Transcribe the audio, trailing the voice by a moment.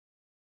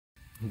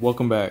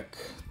Welcome back.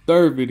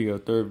 Third video.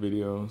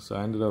 So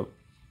I ended up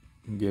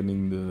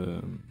getting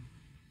the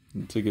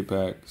ticket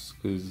packs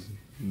because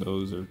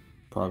those are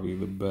probably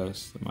the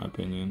best in my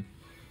opinion.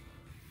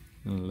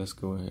 And let's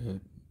go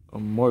ahead.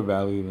 More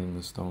value than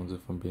the stones,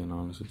 if I'm being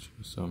honest with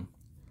you. So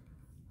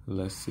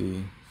let's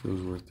see if it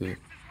was worth it.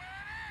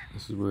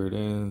 This is where it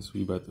ends.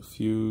 We about to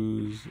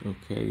fuse.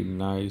 Okay,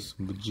 nice.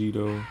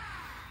 Vegito,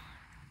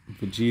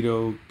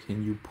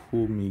 can you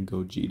pull me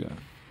Gogeta,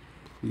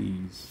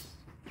 please?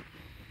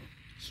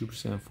 Super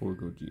Saiyan 4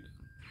 Gogeta.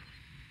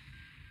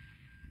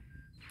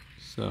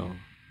 So,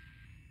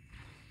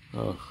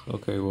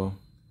 okay, well,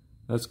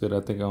 that's good.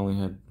 I think I only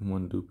had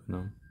one dupe in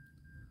them.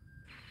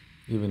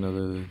 Even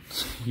though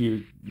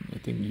they're I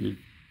think year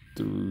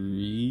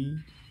 3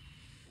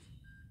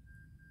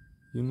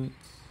 units.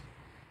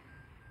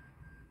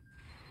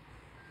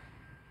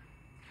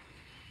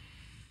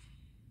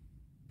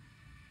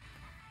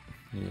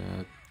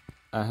 Yeah,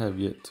 I have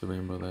yet to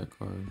rainbow that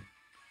card.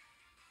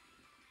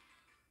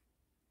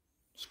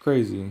 It's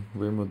crazy,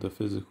 rainbow the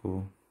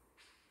physical,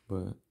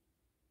 but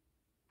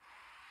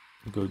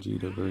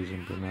Gogeta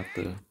version, but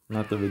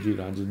not the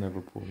Vegeta. I just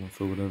never pulled them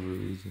for whatever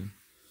reason.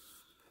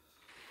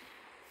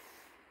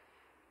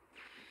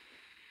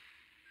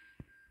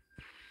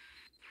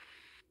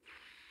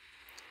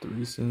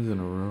 Three sins in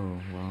a row.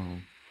 Wow.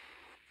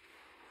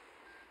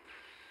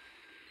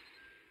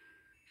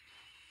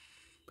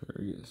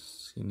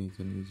 Paragus. He needs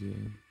an easy.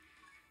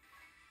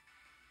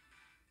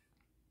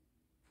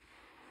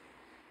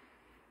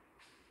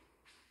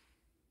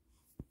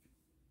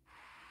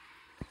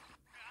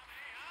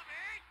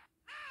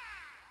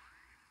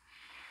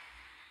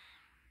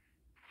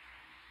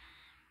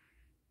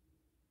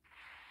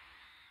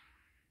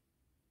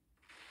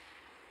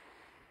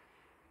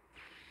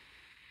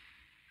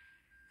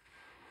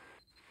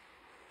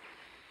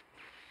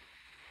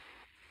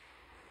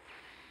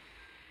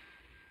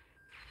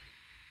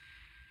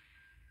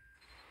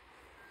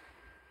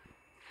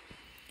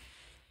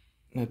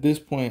 At this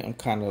point, I'm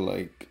kind of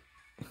like,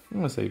 I'm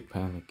gonna say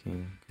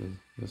panicking because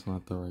that's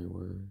not the right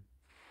word.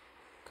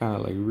 Kind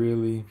of like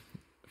really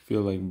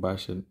feel like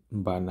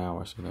by now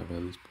I should have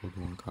at least pulled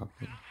one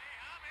copy.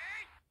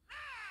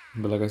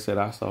 But like I said,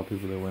 I saw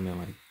people that went in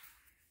like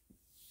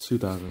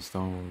 2,000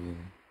 stones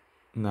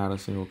and not a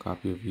single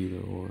copy of either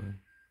or,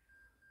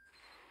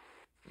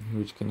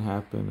 which can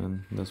happen,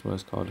 and that's why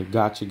it's called a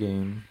gotcha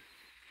game.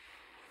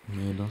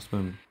 Man, don't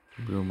spend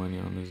real money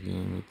on this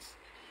game.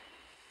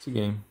 It's a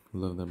game.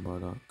 Love that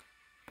Bardock.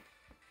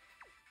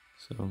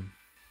 So,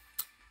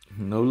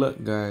 no luck,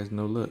 guys.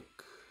 No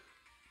luck.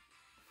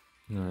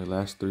 Alright,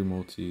 last 3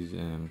 multis,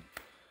 and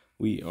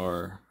we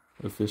are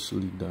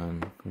officially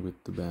done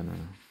with the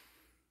banner.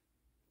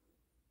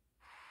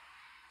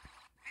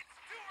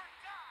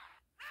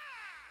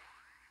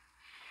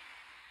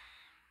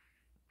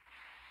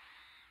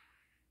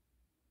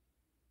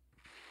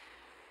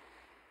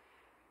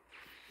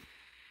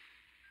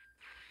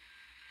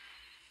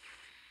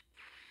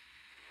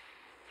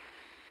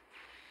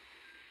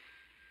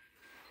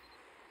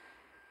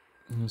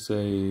 I'm gonna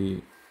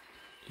say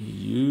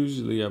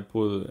usually I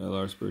pull the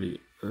LRs pretty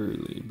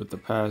early, but the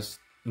past,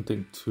 I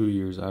think 2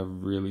 years,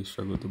 I've really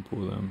struggled to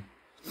pull them.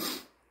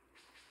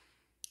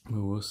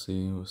 But we'll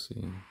see.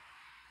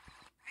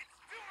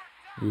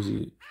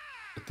 Usually,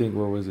 I think,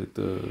 what was it,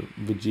 the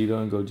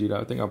Vegeta and Gogeta?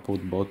 I think I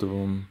pulled both of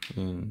them,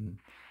 and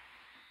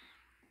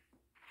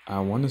I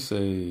want to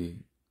say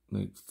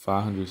like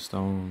 500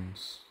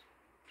 stones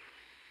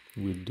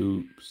with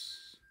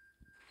dupes.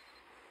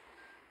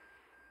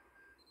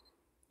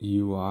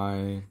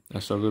 UI, I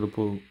struggled to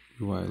pull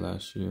UI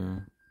last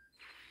year,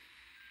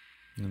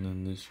 and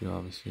then this year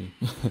obviously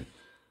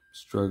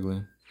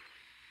struggling.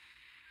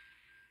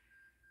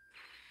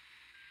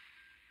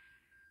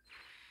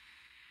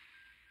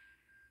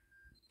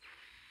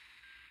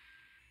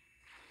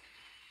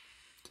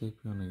 Take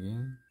on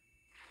again.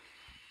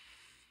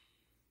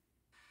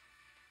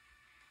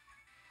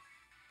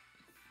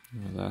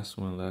 Yeah, last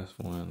one.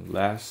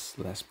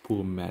 Last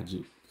pull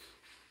magic.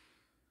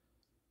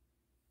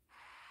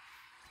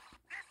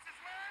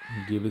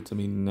 Give it to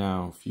me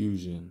now,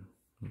 fusion.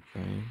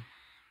 Okay.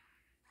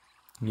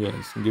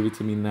 Yes, give it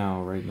to me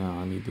now, right now.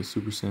 I need the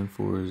Super Saiyan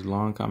 4's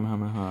long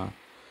Kamehameha.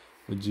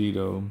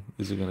 Vegito.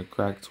 Is it gonna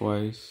crack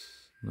twice?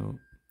 Nope.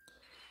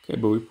 Okay,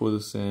 but we pulled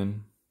the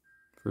Sin.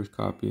 First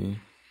copy.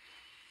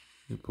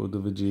 We pulled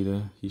the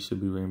Vegeta. He should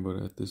be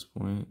rainbowed at this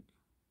point.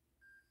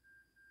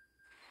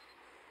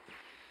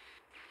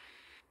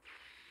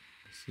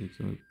 Let's see,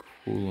 can we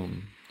pull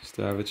him?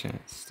 Still have a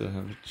chance.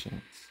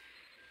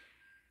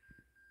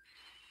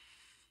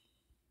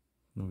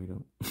 No, we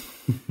don't.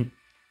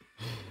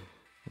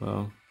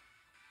 Well,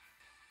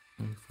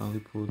 we finally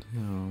pulled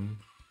him.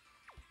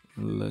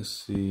 Let's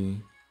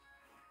see.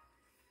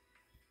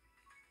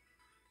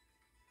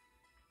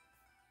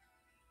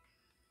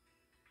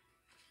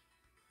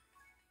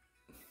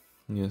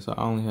 Yeah, so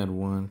I only had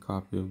one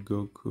copy of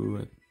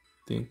Goku. I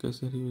think I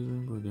said he was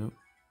rainbowed. Yep.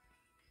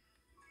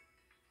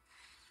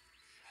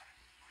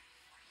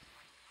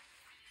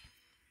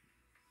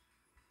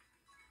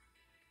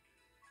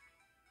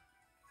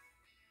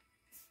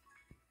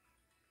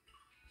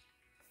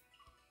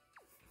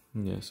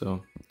 Yeah,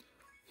 so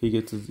he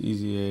gets his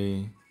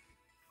easy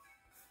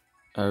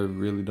A. I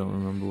really don't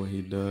remember what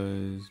he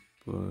does,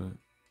 but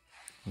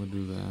we'll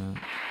do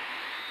that.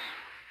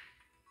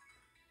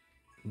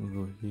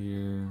 We'll go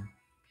here.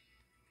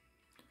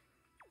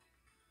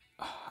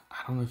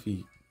 I don't know if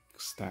he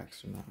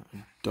stacks or not.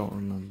 I don't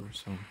remember,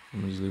 so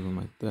I'm gonna just leave him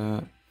like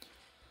that.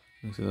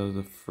 So that was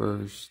the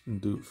first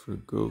dupe for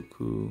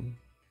Goku.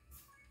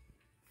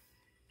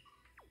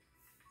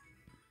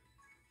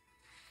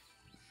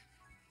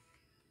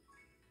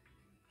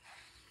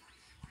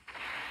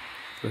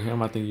 For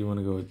him, I think you want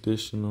to go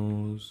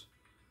additionals.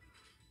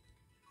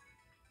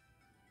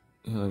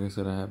 Yeah, like I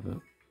said, I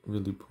haven't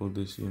really pulled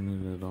this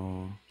unit at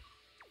all.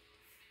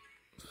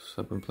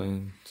 So I've been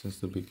playing since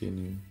the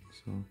beginning,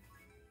 so.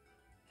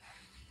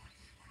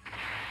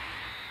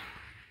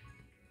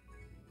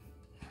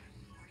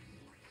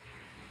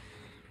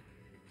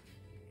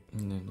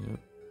 And then, yep.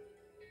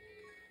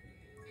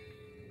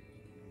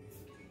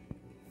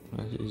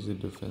 Actually, it's a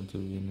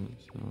defensive unit,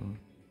 so.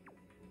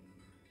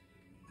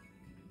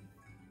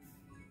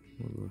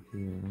 We'll go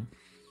here.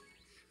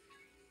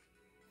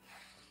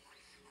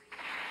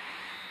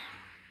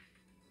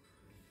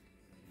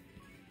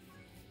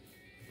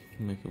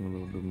 Make them a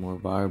little bit more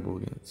viable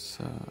against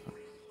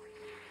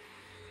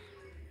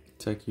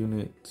tech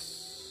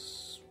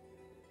units.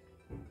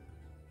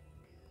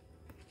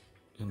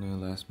 And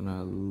then last but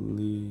not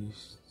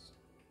least,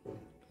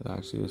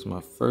 actually it's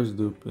my first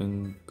dupe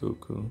in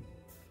Goku.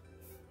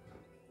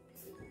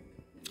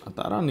 I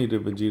thought I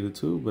needed Vegeta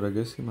too, but I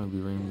guess he might be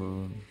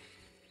rainbow.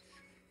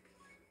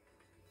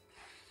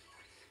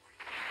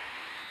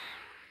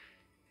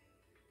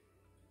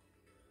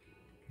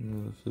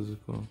 Another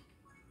physical.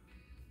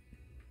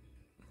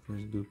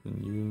 First dupe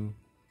in you.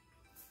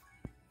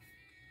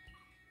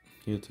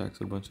 He attacks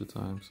a bunch of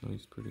times, so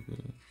he's pretty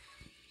good.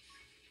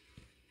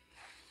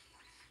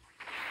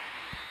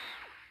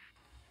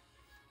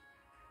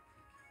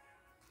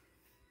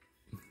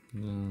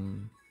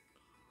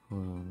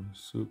 Hold on,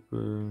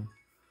 super.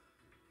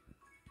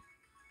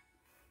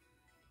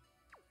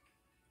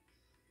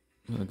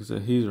 Like I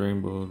said, he's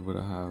rainbowed, but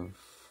I have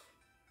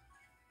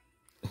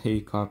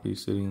 8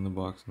 copies sitting in the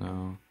box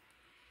now.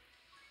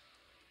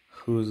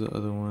 Who is the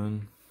other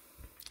one?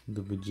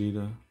 The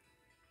Vegeta.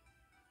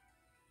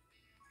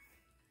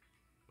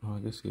 Oh, I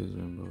guess he is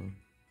rainbowed.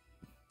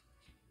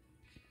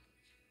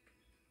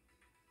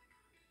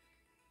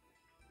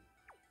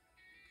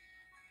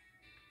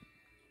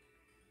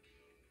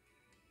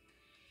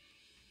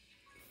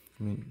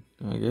 I mean,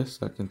 I guess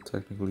I can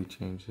technically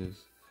change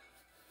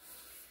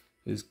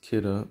his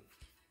kit up.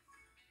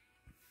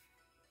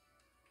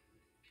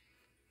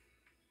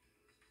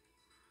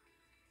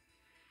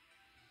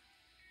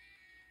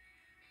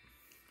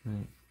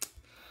 Right.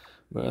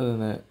 But other than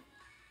that,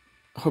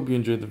 I hope you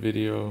enjoyed the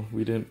video.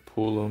 We didn't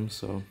pull them,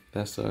 so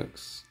that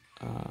sucks.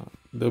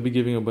 They'll be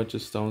giving a bunch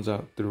of stones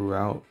out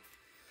throughout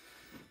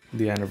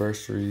the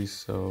anniversary,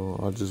 so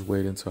I'll just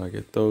wait until I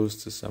get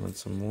those to summon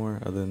some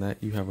more. Other than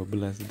that, you have a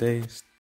blessed day.